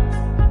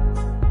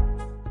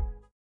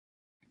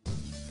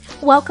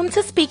Welcome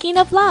to Speaking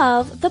of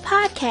Love, the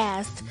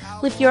podcast,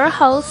 with your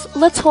host,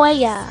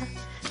 Toya.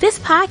 This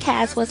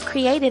podcast was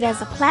created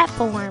as a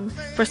platform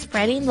for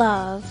spreading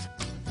love.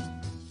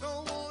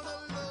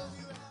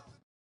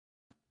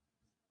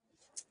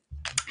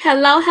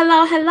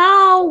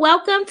 Hello.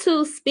 Welcome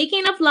to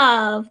Speaking of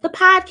Love, the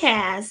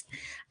podcast.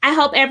 I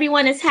hope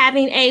everyone is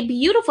having a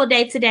beautiful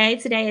day today.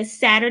 Today is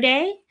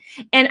Saturday,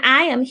 and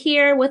I am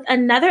here with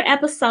another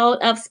episode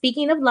of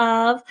Speaking of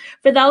Love.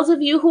 For those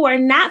of you who are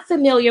not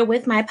familiar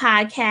with my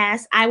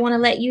podcast, I want to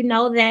let you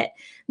know that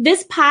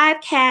this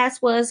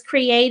podcast was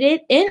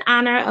created in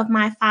honor of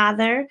my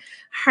father,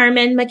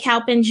 Herman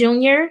McAlpin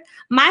Jr.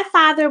 My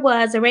father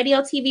was a radio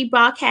TV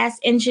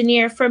broadcast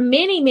engineer for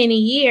many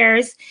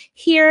years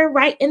here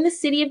right in the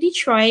city of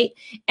Detroit.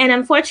 And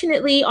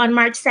unfortunately, on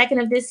March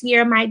 2nd of this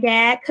year, my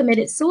dad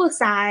committed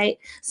suicide.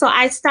 So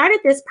I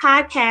started this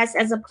podcast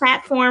as a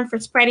platform for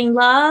spreading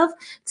love,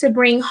 to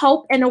bring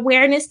hope and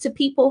awareness to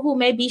people who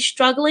may be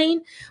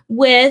struggling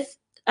with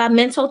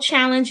mental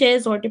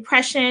challenges or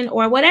depression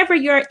or whatever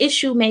your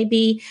issue may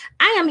be.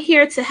 I am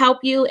here to help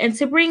you and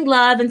to bring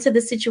love into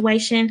the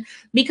situation,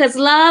 because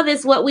love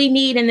is what we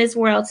need in this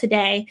world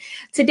today.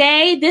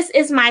 Today, this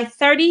is my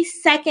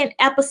 32nd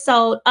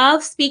episode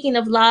of Speaking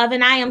of Love,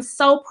 and I am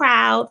so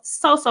proud,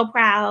 so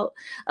proud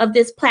of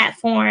this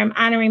platform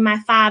honoring my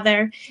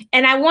father.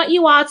 And I want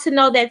you all to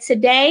know that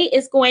today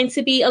is going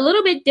to be a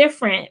little bit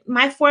different.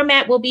 My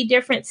format will be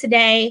different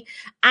today.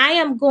 I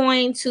am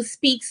going to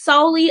speak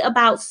solely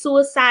about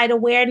suicide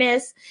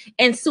awareness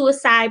and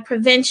suicide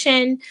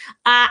prevention.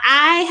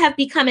 I have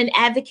become an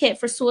advocate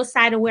for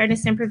suicide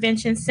awareness and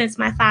prevention since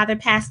my father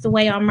passed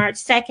away on March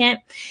 2nd.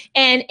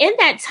 And in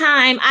that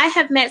time, I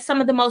have met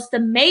some of the most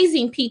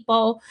amazing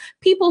people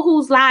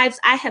whose lives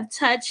I have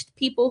touched,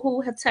 people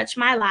who have touched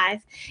my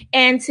life.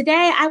 And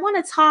today I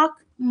want to talk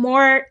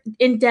more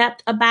in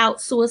depth about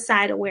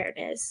suicide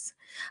awareness,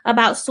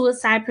 about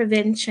suicide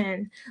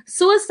prevention.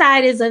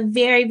 Suicide is a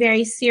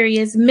very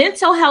serious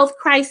mental health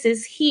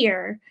crisis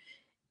here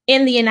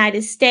in the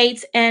United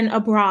States and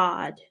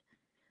abroad.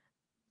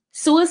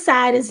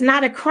 Suicide is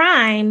not a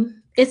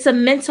crime. It's a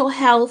mental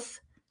health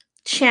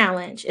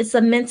challenge. It's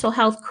a mental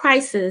health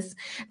crisis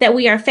that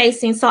we are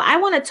facing. So I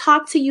want to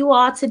talk to you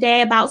all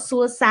today about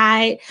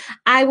suicide.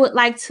 I would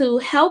like to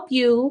help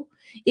you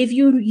if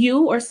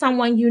you or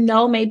someone you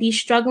know may be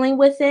struggling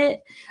with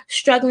it,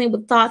 struggling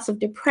with thoughts of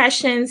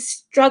depression,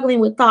 struggling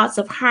with thoughts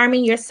of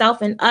harming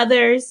yourself and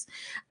others.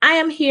 I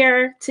am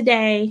here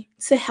today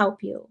to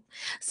help you.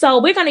 So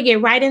we're going to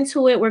get right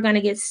into it. We're going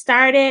to get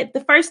started.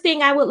 The first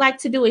thing I would like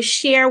to do is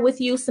share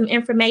with you some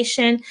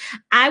information.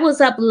 I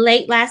was up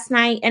late last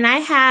night and I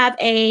have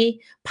a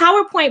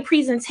PowerPoint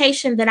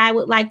presentation that I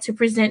would like to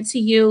present to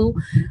you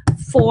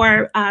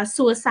for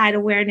suicide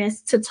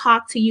awareness, to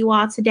talk to you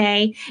all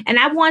today. And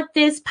I want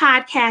this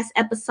podcast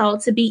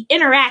episode to be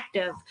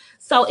interactive.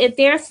 So if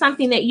there's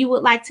something that you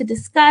would like to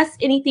discuss,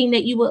 anything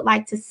that you would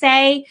like to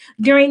say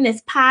during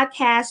this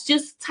podcast,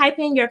 just type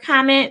in your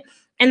comment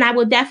and I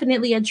will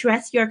definitely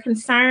address your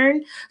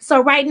concern.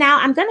 So right now,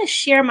 I'm going to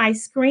share my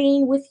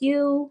screen with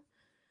you.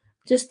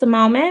 Just a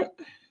moment.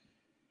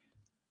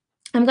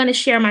 I'm going to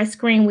share my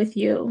screen with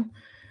you.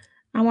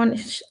 I want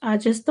to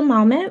just a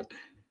moment.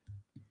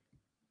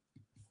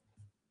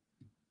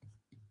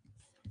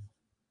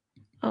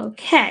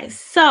 Okay,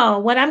 so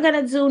what I'm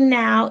going to do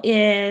now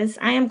is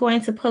I am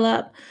going to pull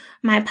up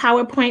my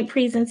PowerPoint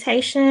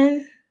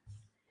presentation.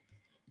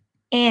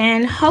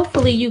 And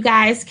hopefully you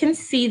guys can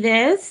see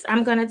this.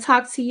 I'm going to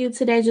talk to you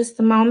today just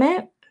a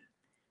moment.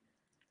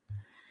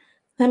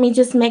 Let me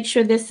just make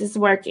sure this is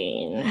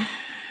working.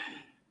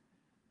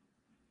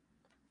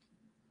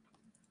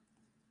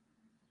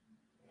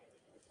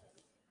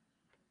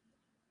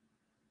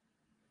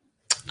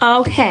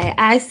 Okay,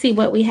 I see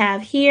what we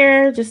have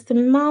here. Just a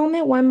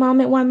moment, one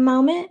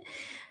moment.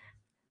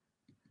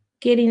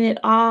 Getting it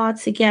all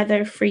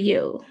together for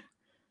you.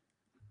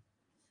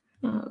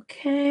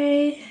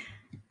 Okay.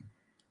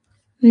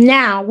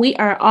 Now we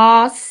are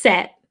all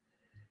set.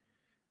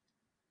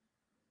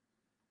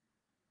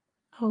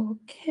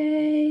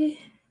 Okay,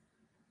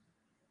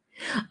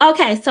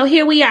 so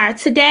here we are.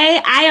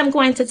 Today, I am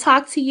going to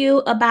talk to you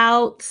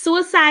about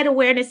suicide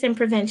awareness and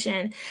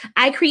prevention.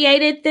 I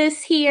created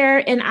this here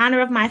in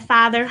honor of my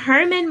father,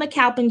 Herman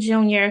McAlpin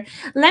Jr.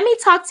 Let me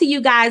talk to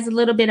you guys a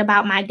little bit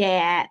about my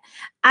dad.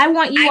 I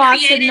want you all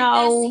to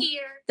know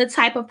the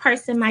type of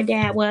person my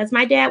dad was.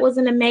 My dad was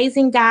an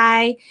amazing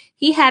guy.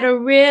 He had a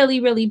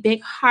really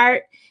big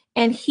heart,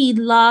 and he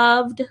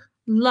loved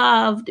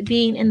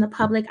being in the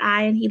public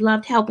eye, and he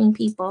loved helping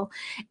people.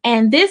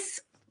 And this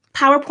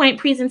PowerPoint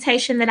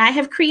presentation that I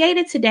have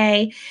created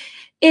today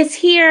is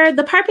here.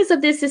 The purpose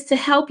of this is to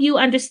help you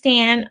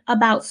understand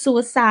about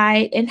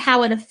suicide and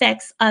how it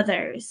affects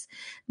others.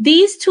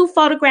 These two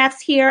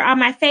photographs here are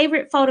my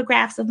favorite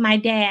photographs of my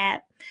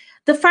dad.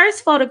 The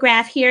first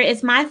photograph here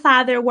is my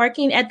father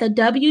working at the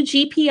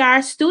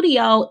WGPR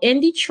studio in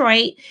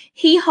Detroit.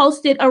 He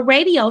hosted a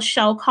radio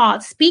show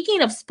called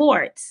Speaking of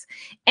Sports.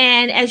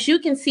 And as you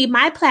can see,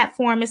 my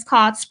platform is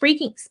called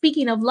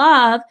Speaking of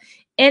Love.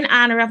 in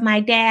honor of my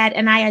dad,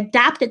 and I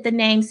adopted the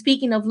name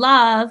Speaking of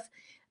Love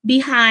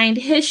behind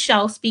his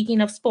show, Speaking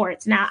of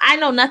Sports. Now, I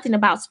know nothing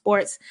about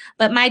sports,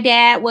 but my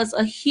dad was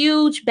a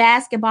huge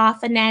basketball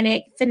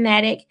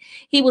fanatic.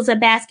 He was a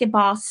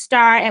basketball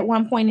star at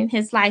one point in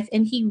his life,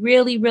 and he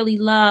really, really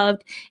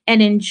loved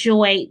and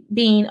enjoyed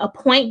being a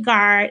point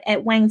guard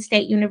at Wayne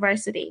State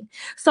University.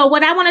 So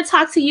what I want to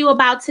talk to you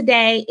about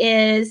today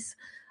is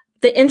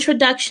the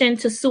introduction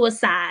to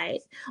suicide.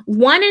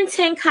 1 in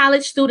 10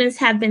 college students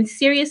have been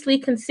seriously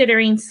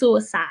considering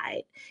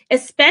suicide,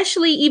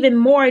 especially even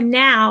more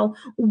now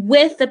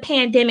with the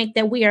pandemic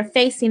that we are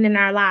facing in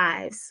our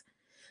lives.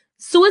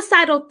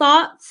 Suicidal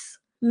thoughts,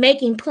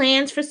 making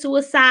plans for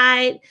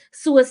suicide,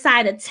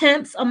 suicide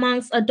attempts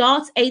amongst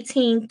adults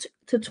 18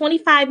 to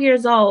 25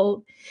 years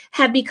old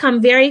have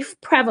become very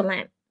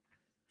prevalent.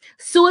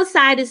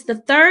 Suicide is the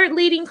third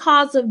leading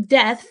cause of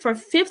death for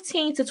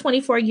 15 to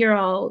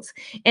 24-year-olds,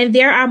 and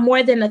there are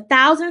more than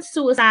 1,000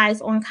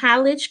 suicides on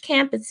college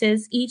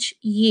campuses each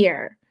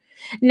year.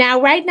 Now,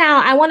 right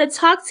now, I want to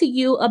talk to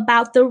you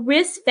about the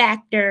risk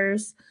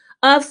factors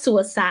of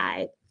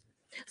suicide.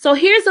 So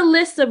here's a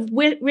list of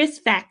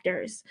risk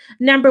factors.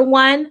 Number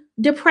 1,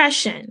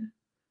 depression.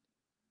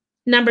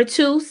 Number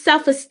 2,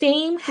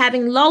 self-esteem,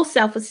 having low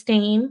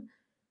self-esteem,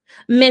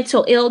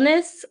 mental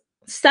illness,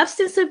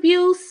 substance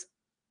abuse,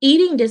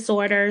 eating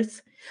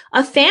disorders,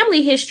 a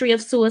family history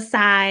of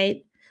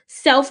suicide,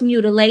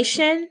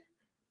 self-mutilation,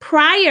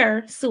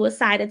 prior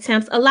suicide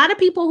attempts. A lot of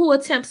people who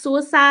attempt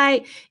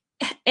suicide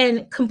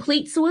and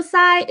complete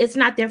suicide, it's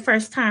not their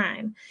first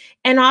time.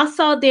 And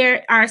also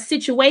there are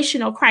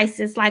situational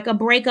crises like a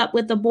breakup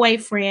with a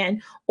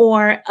boyfriend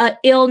or an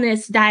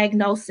illness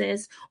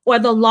diagnosis or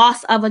the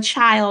loss of a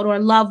child or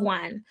loved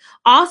one.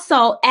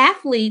 Also,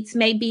 athletes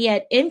may be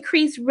at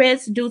increased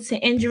risk due to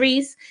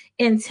injuries,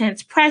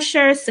 intense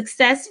pressure,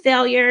 success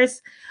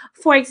failures.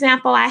 For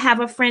example, I have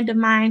a friend of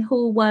mine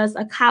who was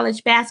a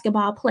college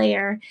basketball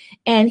player,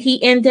 and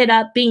he ended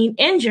up being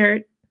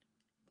injured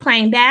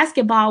playing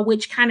basketball,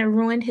 which kind of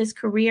ruined his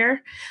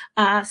career.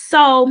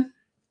 So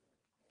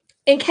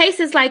in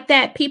cases like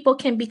that, people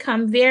can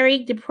become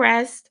very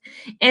depressed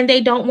and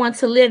they don't want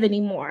to live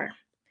anymore.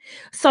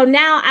 So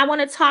now I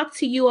want to talk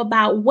to you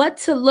about what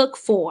to look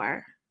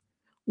for.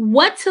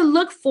 What to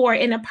look for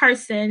in a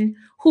person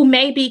who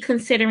may be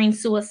considering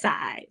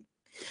suicide.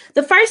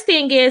 The first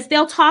thing is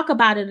they'll talk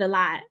about it a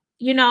lot.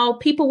 You know,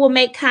 people will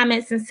make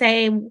comments and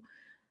say,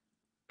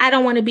 I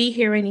don't want to be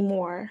here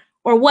anymore.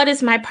 Or what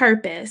is my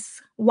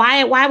purpose?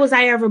 Why was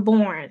I ever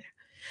born?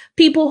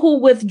 People who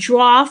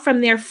withdraw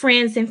from their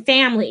friends and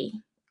family,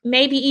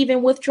 maybe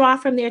even withdraw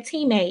from their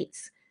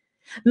teammates,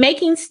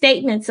 making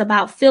statements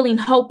about feeling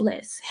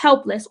hopeless,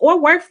 helpless, or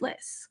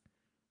worthless.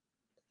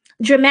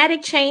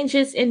 Dramatic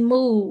changes in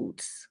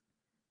moods,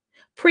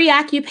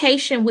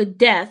 preoccupation with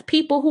death,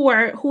 people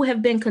who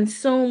have been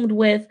consumed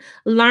with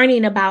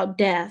learning about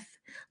death,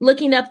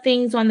 looking up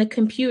things on the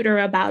computer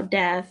about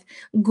death,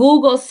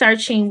 Google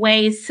searching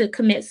ways to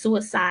commit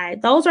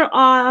suicide. Those are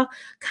all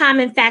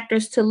common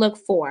factors to look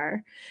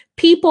for.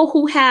 People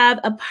who have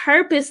a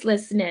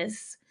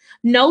purposelessness,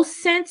 no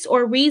sense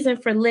or reason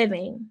for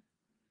living.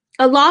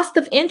 A loss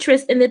of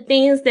interest in the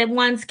things that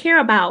ones care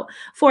about.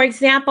 For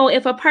example,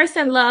 if a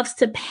person loves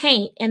to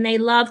paint and they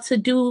love to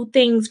do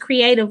things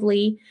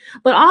creatively,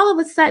 but all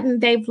of a sudden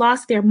they've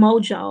lost their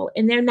mojo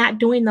and they're not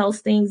doing those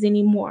things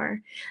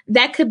anymore,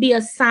 that could be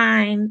a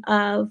sign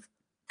of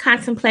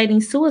contemplating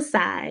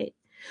suicide.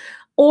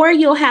 Or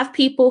you'll have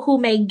people who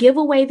may give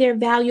away their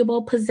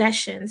valuable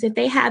possessions. If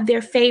they have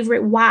their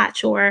favorite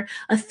watch or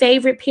a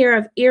favorite pair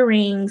of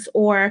earrings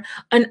or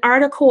an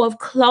article of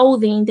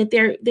clothing that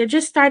they're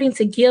just starting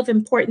to give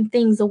important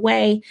things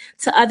away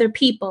to other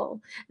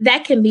people,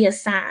 that can be a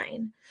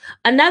sign.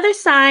 Another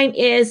sign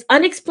is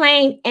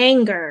unexplained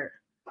anger,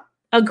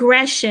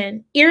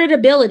 aggression,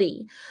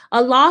 irritability.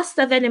 A loss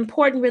of an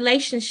important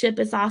relationship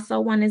is also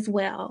one as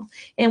well.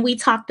 And we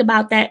talked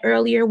about that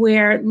earlier,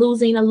 where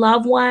losing a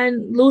loved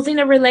one, losing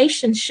a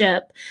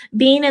relationship,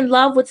 being in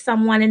love with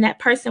someone and that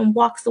person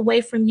walks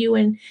away from you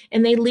and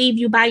they leave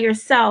you by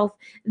yourself,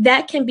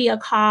 that can be a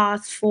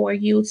cause for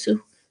you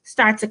to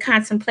start to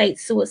contemplate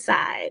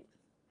suicide.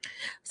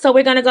 So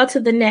we're going to go to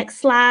the next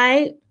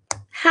slide.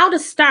 How to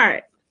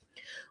start.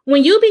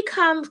 When you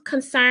become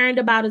concerned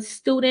about a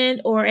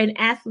student or an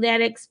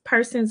athletics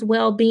person's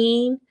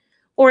well-being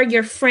or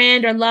your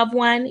friend or loved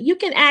one, you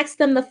can ask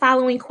them the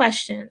following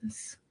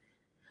questions.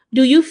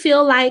 Do you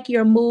feel like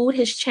your mood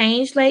has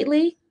changed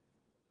lately?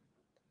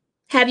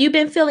 Have you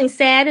been feeling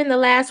sad in the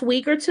last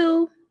week or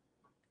two?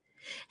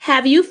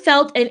 Have you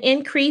felt an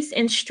increase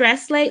in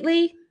stress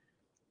lately?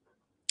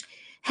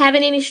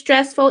 Haven't any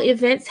stressful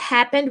events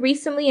happened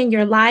recently in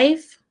your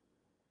life?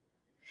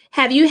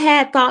 Have you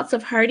had thoughts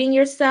of hurting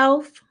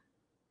yourself?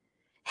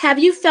 Have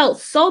you felt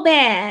so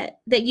bad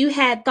that you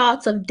had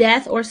thoughts of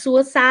death or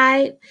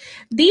suicide?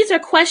 These are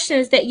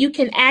questions that you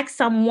can ask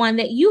someone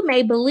that you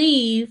may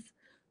believe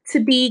to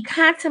be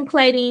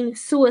contemplating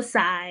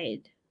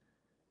suicide.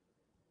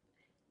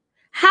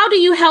 How do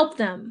you help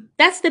them?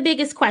 That's the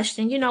biggest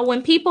question. You know,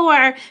 when people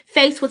are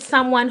faced with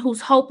someone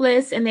who's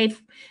hopeless and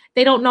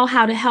they don't know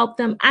how to help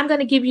them, I'm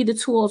going to give you the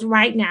tools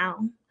right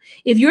now.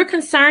 If you're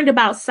concerned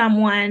about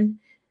someone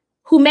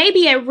who may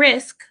be at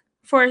risk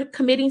for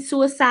committing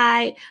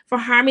suicide, for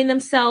harming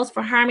themselves,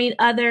 for harming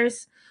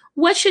others,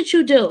 what should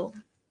you do?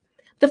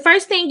 The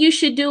first thing you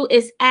should do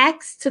is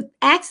ask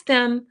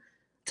them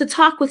to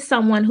talk with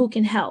someone who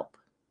can help.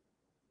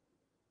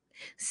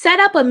 Set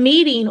up a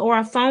meeting or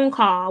a phone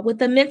call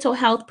with a mental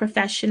health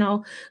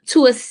professional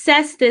to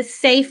assess this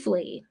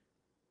safely.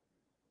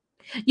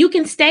 You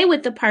can stay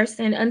with the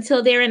person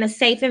until they're in a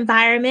safe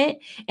environment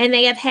and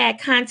they have had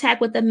contact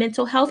with a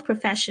mental health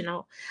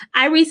professional.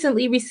 I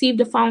recently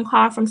received a phone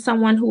call from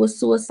someone who was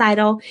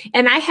suicidal,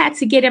 and I had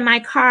to get in my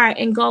car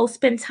and go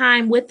spend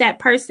time with that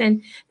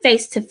person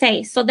face to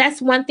face. So that's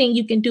one thing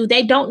you can do.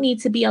 They don't need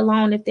to be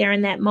alone if they're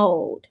in that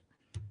mode.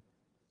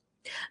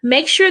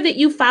 Make sure that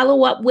you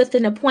follow up with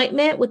an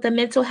appointment with a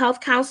mental health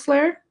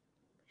counselor.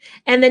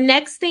 And the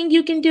next thing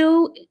you can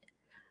do,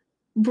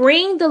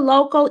 bring the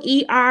local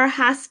ER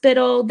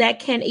hospital that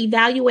can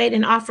evaluate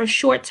and offer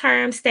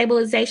short-term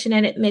stabilization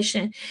and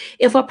admission.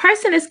 If a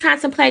person is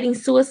contemplating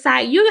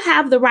suicide, you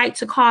have the right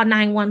to call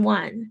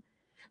 911.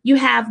 You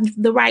have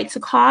the right to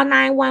call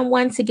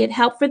 911 to get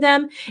help for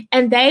them,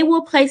 and they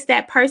will place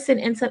that person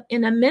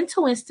in a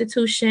mental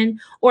institution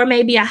or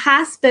maybe a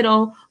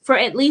hospital for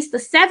at least a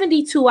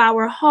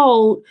 72-hour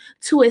hold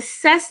to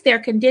assess their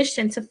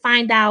condition to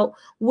find out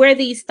where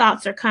these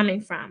thoughts are coming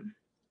from.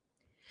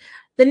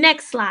 The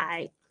next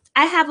slide.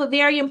 I have a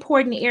very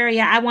important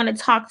area I want to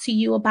talk to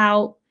you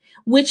about,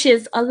 which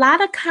is a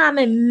lot of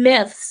common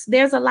myths.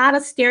 There's a lot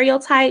of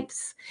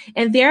stereotypes,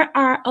 and there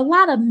are a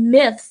lot of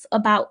myths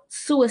about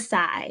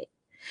suicide.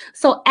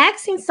 So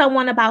asking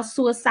someone about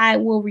suicide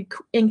will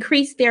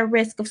increase their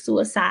risk of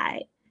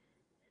suicide.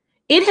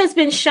 It has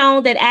been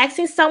shown that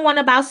asking someone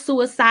about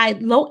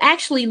suicide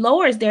actually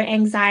lowers their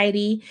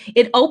anxiety.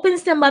 It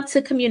opens them up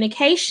to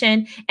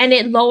communication, and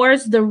it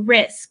lowers the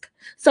risk.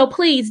 So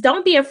please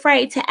don't be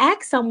afraid to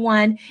ask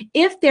someone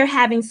if they're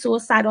having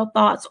suicidal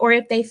thoughts or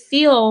if they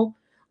feel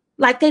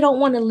like they don't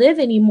want to live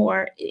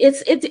anymore.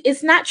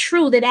 It's not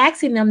true that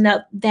asking them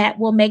that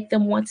will make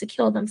them want to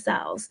kill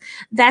themselves.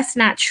 That's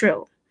not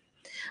true.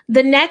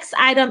 The next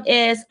item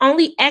is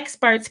only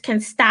experts can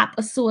stop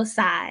a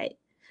suicide.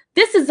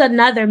 This is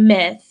another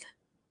myth.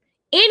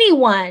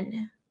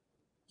 Anyone,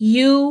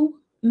 you,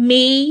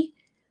 me,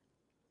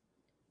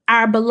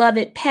 our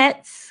beloved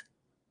pets,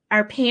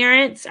 our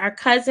parents, our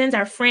cousins,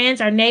 our friends,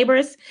 our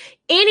neighbors,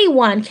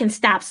 anyone can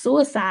stop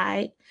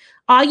suicide.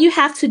 All you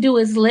have to do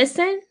is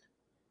listen,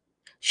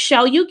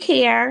 show you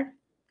care,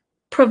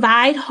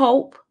 provide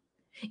hope,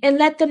 and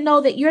let them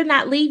know that you're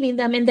not leaving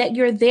them and that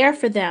you're there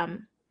for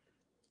them.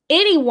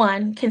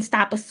 Anyone can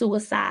stop a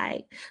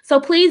suicide. So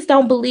please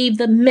don't believe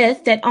the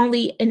myth that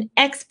only an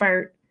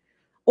expert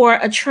or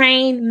a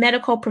trained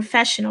medical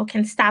professional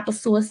can stop a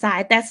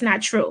suicide. That's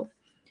not true.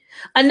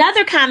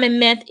 Another common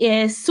myth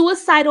is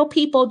suicidal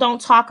people don't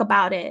talk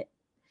about it.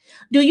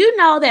 Do you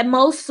know that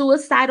most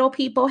suicidal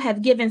people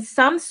have given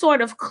some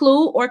sort of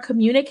clue or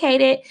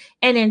communicated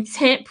an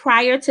intent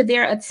prior to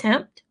their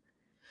attempt?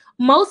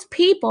 Most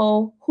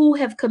people who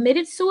have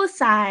committed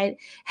suicide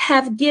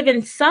have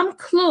given some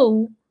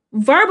clue,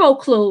 verbal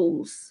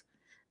clues,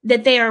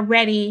 that they are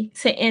ready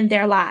to end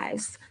their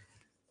lives.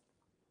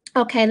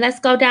 Okay, let's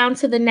go down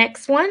to the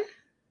next one.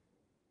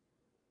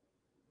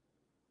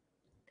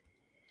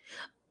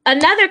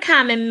 Another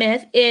common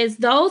myth is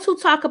those who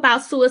talk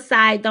about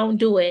suicide don't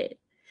do it.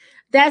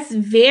 That's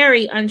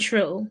very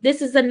untrue.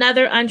 This is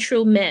another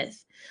untrue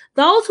myth.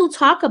 Those who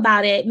talk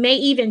about it may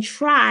even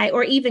try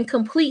or even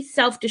complete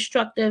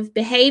self-destructive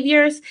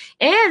behaviors,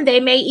 and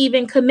they may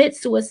even commit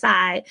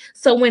suicide.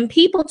 So when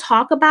people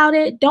talk about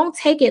it, don't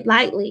take it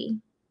lightly.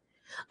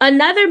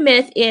 Another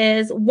myth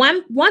is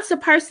once a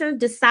person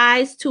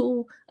decides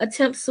to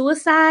attempt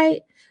suicide,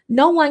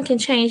 no one can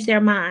change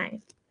their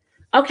mind.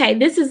 Okay,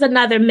 this is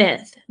another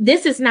myth.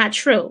 This is not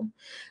true.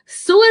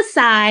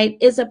 Suicide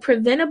is a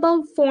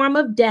preventable form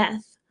of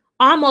death.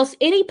 Almost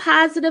any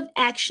positive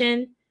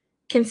action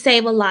can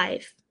save a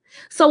life.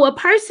 So a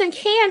person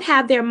can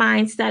have their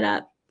mind set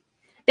up.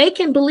 They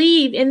can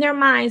believe in their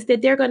minds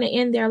that they're going to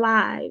end their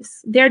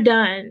lives. They're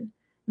done.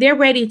 They're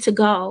ready to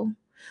go.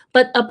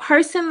 But a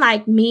person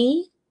like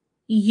me,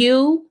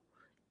 you,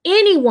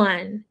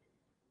 anyone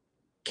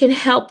can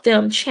help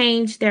them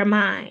change their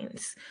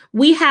minds.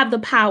 We have the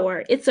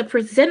power. It's a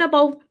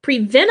preventable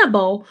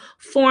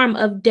form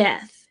of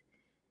death.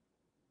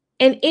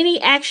 And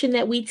any action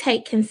that we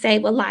take can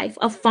save a life.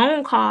 A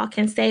phone call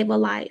can save a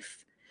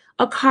life.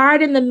 A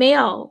card in the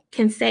mail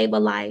can save a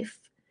life.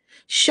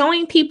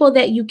 Showing people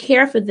that you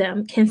care for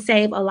them can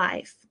save a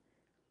life.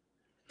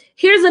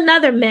 Here's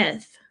another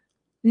myth.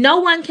 No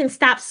one can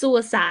stop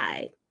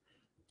suicide.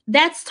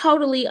 That's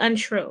totally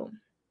untrue.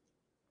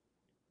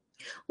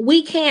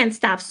 We can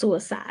stop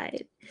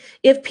suicide.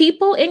 If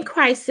people in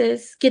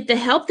crisis get the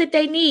help that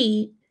they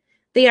need,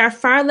 they are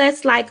far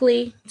less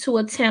likely to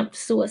attempt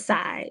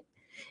suicide.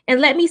 And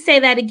let me say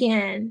that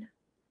again.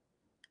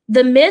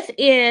 The myth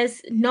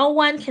is no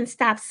one can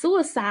stop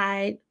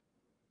suicide.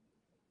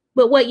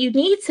 But what you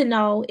need to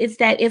know is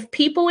that if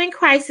people in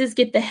crisis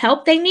get the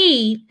help they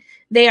need,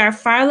 they are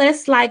far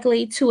less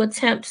likely to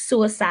attempt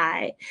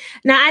suicide.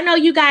 Now, I know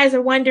you guys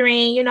are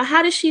wondering,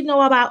 how does she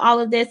know about all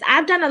of this?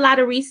 I've done a lot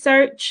of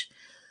research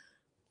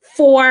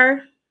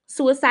for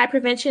suicide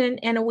prevention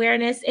and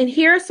awareness, and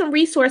here are some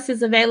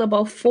resources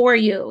available for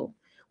you.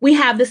 We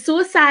have the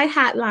suicide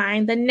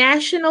hotline, the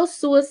National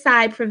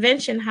Suicide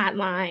Prevention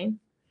Hotline.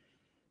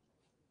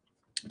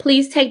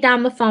 Please take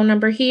down the phone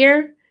number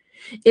here.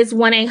 It's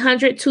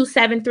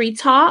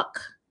 1-800-273-TALK,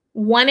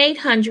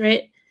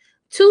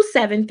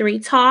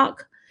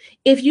 1-800-273-TALK.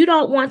 If you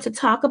don't want to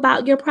talk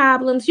about your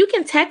problems, you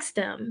can text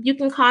them. You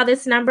can call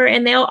this number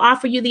and they'll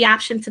offer you the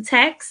option to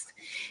text.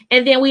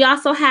 And then we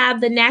also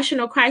have the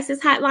National Crisis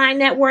Hotline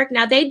Network.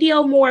 Now, they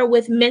deal more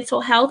with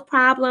mental health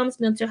problems,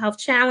 mental health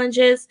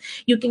challenges.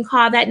 You can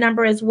call that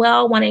number as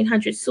well,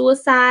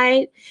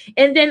 1-800-SUICIDE.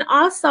 And then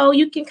also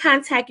you can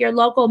contact your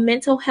local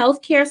mental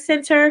health care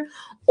center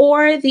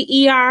or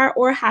the ER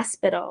or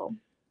hospital.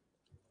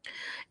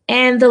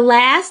 And the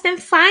last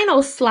and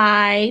final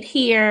slide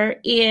here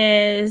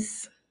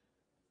is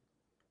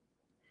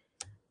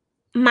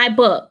my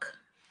book.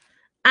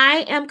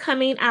 I am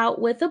coming out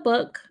with a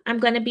book. I'm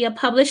going to be a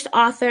published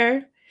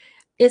author.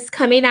 It's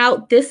coming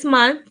out this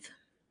month.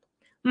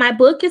 My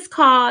book is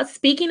called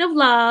Speaking of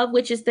Love,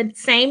 which is the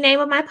same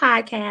name of my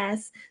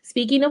podcast,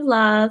 Speaking of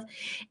Love.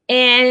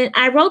 And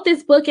I wrote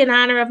this book in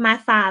honor of my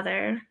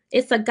father.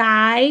 It's a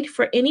guide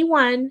for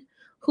anyone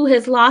who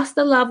has lost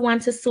a loved one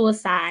to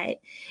suicide.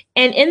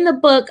 And in the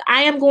book,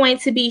 I am going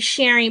to be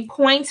sharing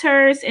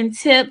pointers and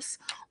tips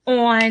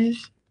on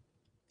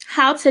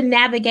how to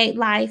navigate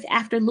life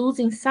after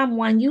losing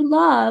someone you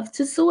love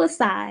to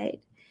suicide.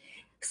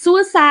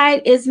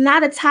 Suicide is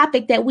not a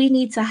topic that we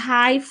need to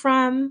hide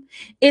from.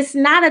 It's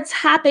not a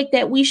topic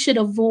that we should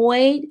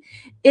avoid.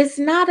 It's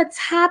not a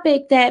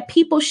topic that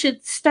people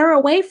should stir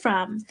away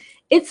from.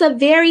 It's a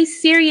very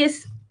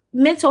serious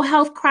mental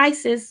health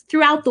crisis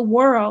throughout the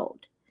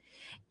world.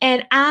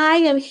 And I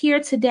am here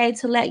today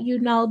to let you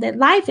know that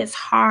life is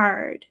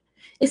hard,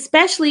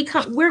 especially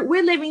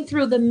we're living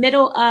through the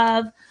middle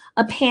of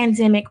a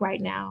pandemic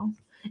right now.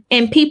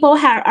 And people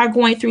are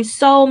going through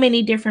so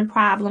many different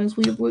problems.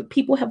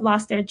 People have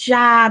lost their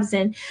jobs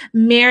and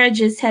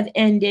marriages have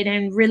ended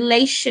and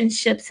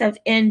relationships have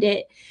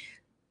ended.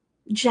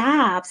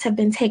 Jobs have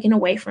been taken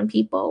away from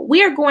people.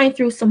 We are going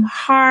through some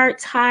hard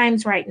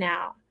times right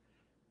now.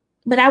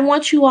 But I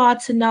want you all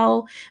to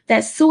know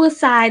that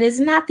suicide is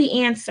not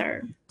the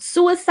answer.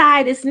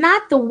 Suicide is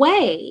not the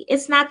way.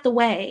 It's not the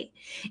way.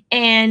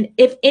 And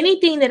if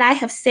anything that I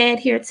have said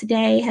here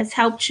today has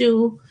helped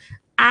you,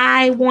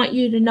 I want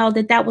you to know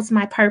that that was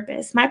my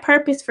purpose. My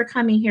purpose for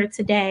coming here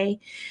today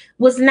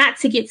was not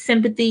to get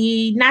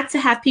sympathy, not to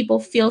have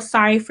people feel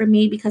sorry for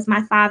me because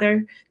my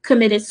father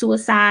committed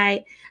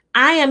suicide.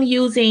 I am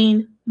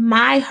using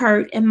my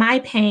hurt and my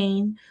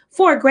pain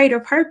for a greater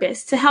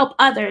purpose, to help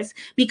others,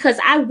 because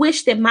I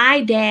wish that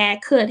my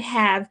dad could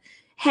have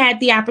had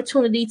the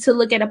opportunity to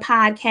look at a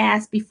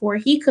podcast before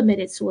he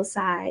committed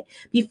suicide,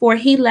 before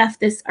he left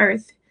this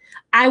earth.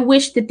 I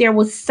wish that there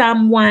was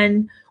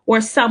someone or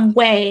some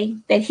way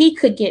that he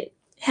could get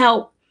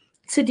help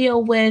to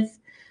deal with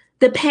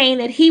the pain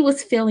that he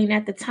was feeling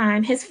at the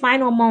time, his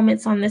final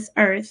moments on this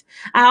earth.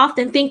 I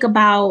often think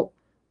about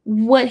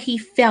what he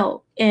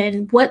felt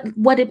and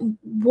what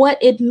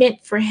it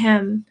meant for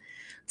him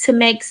to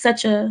make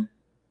such a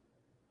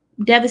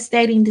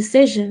devastating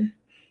decision.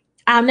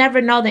 I'll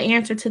never know the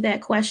answer to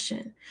that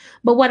question.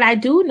 But what I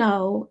do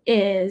know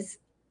is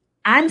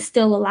I'm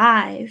still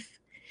alive.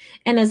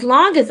 And as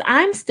long as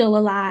I'm still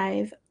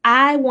alive,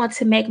 I want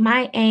to make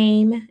my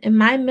aim and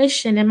my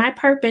mission and my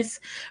purpose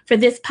for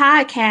this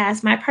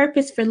podcast, my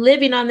purpose for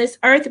living on this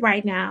earth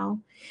right now,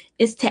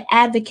 is to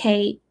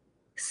advocate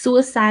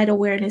suicide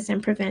awareness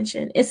and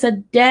prevention. It's a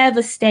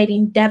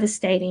devastating,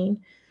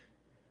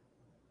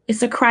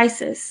 it's a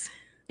crisis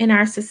in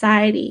our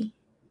society.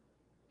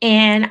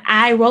 And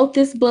I wrote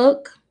this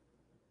book,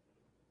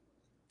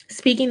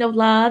 Speaking of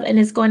Love, and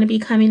it's going to be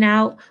coming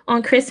out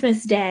on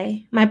Christmas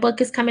Day. My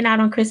book is coming out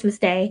on Christmas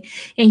Day,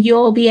 and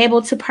you'll be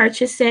able to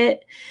purchase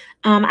it.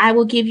 I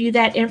will give you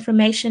that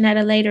information at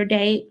a later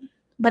date.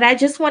 But I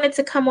just wanted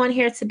to come on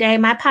here today.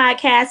 My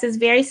podcast is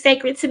very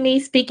sacred to me,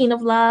 Speaking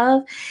of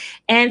Love.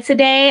 And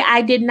today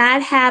I did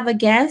not have a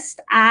guest.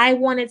 I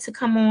wanted to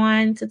come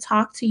on to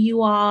talk to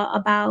you all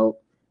about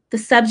the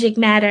subject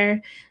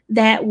matter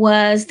that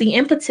was the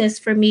impetus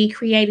for me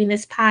creating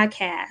this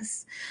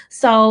podcast.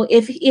 So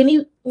if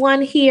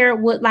anyone here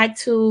would like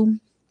to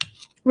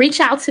reach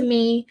out to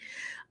me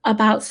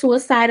about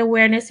suicide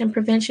awareness and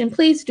prevention,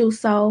 please do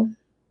so,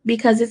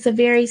 because it's a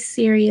very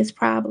serious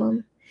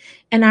problem.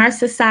 In our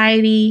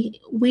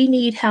society, we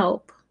need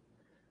help.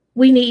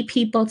 We need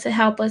people to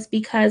help us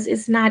because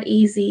it's not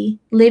easy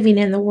living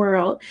in the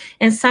world.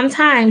 And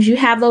sometimes you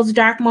have those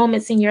dark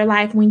moments in your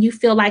life when you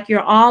feel like you're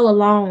all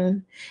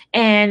alone,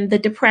 and the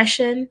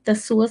depression, the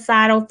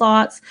suicidal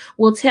thoughts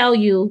will tell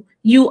you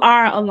you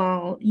are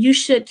alone. You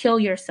should kill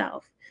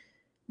yourself.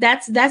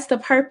 That's the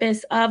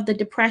purpose of the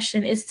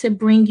depression, is to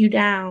bring you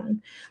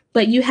down.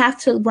 But you have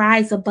to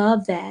rise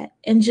above that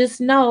and just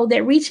know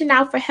that reaching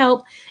out for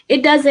help,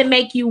 it doesn't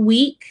make you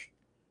weak.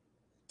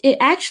 It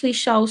actually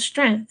shows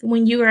strength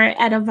when you are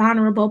at a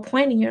vulnerable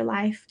point in your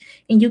life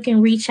and you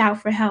can reach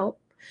out for help.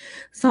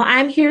 So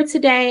I'm here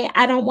today.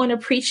 I don't want to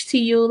preach to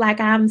you like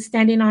I'm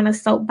standing on a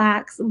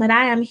soapbox, but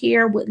I am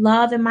here with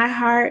love in my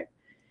heart,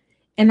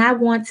 and I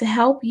want to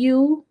help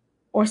you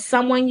or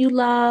someone you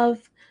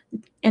love.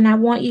 And I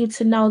want you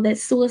to know that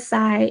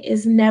suicide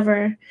is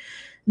never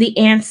the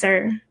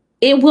answer.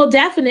 It will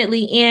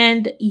definitely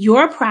end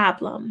your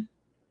problem,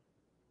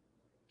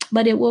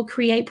 but it will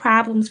create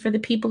problems for the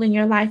people in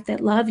your life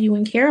that love you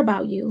and care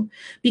about you,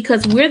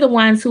 because we're the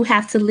ones who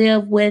have to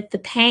live with the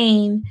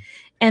pain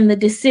and the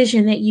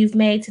decision that you've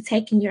made to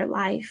take in your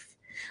life.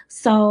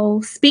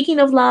 So, Speaking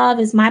of Love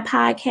is my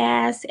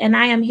podcast, and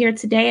I am here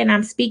today and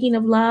I'm speaking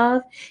of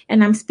love,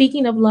 and I'm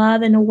speaking of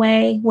love in a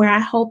way where I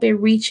hope it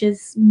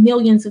reaches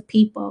millions of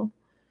people.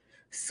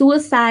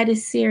 Suicide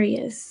is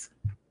serious.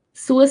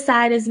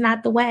 Suicide is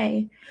not the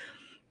way.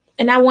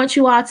 And I want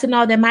you all to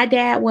know that my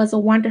dad was a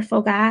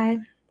wonderful guy.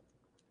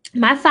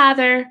 My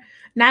father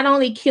not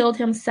only killed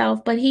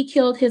himself, but he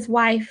killed his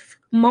wife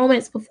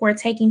moments before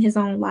taking his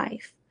own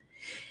life.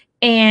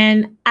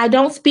 And I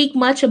don't speak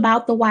much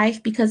about the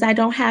wife because I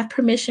don't have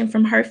permission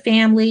from her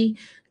family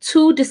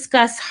to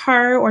discuss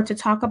her or to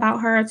talk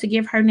about her or to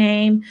give her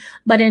name.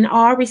 But in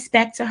all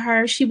respect to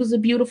her, she was a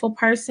beautiful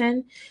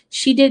person.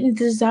 She didn't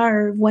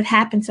deserve what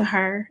happened to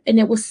her. And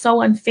it was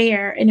so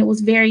unfair and it was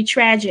very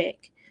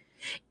tragic.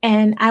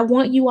 And I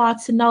want you all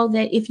to know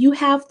that if you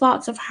have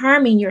thoughts of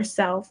harming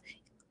yourself,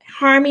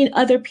 harming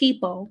other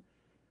people,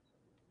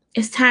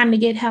 it's time to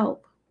get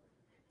help.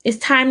 It's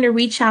time to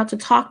reach out to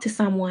talk to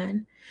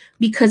someone,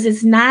 because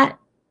it's not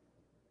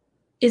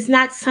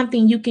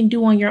something you can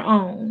do on your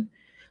own.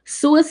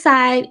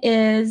 Suicide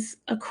is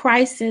a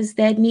crisis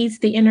that needs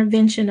the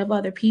intervention of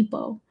other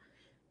people.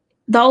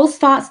 Those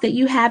thoughts that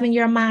you have in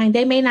your mind,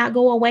 they may not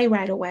go away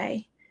right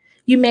away.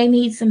 You may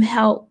need some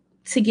help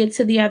to get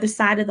to the other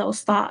side of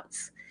those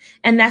thoughts.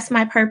 And that's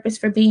my purpose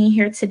for being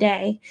here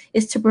today,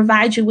 is to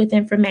provide you with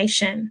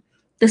information.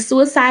 The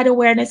Suicide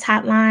Awareness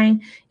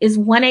Hotline is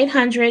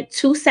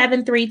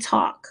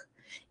 1-800-273-TALK.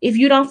 If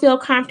you don't feel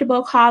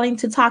comfortable calling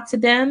to talk to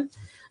them,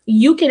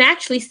 you can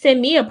actually send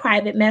me a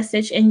private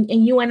message and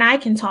you and I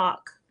can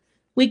talk.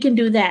 We can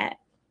do that.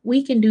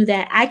 We can do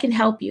that. I can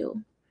help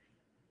you,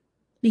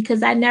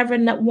 because I never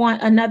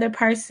want another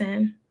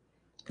person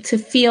to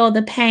feel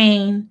the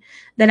pain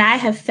that I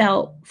have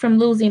felt from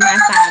losing my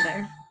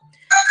father.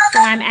 So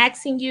I'm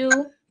asking you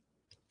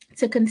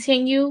to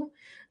continue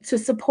to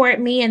support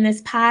me in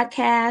this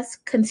podcast,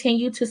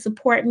 continue to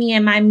support me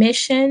in my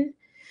mission.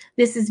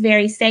 This is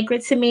very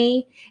sacred to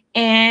me.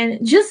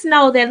 And just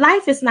know that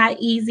life is not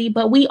easy,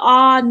 but we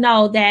all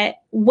know that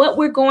what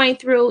we're going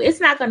through, it's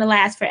not going to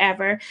last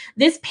forever.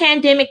 This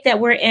pandemic that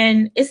we're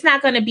in, it's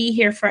not going to be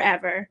here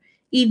forever.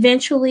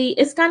 Eventually,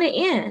 it's going to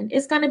end.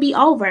 It's going to be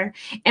over.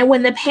 And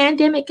when the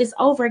pandemic is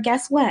over,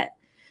 guess what?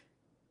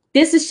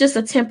 This is just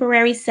a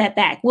temporary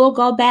setback. We'll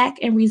go back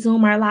and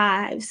resume our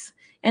lives.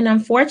 And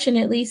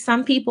unfortunately,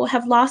 some people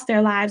have lost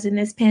their lives in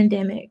this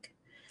pandemic.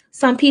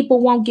 Some people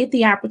won't get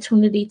the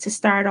opportunity to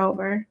start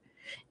over.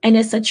 And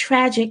it's a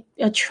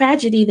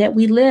tragedy that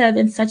we live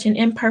in such an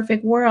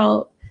imperfect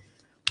world.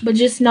 But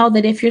just know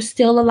that if you're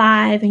still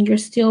alive and you're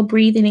still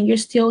breathing and you're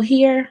still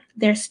here,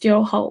 there's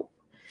still hope.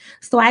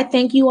 So I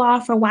thank you all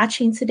for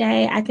watching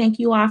today. I thank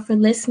you all for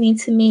listening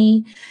to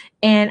me.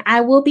 And I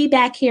will be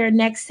back here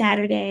next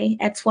Saturday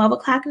at 12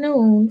 o'clock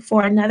noon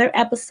for another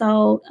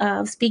episode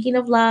of Speaking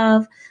of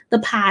Love, the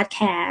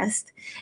podcast.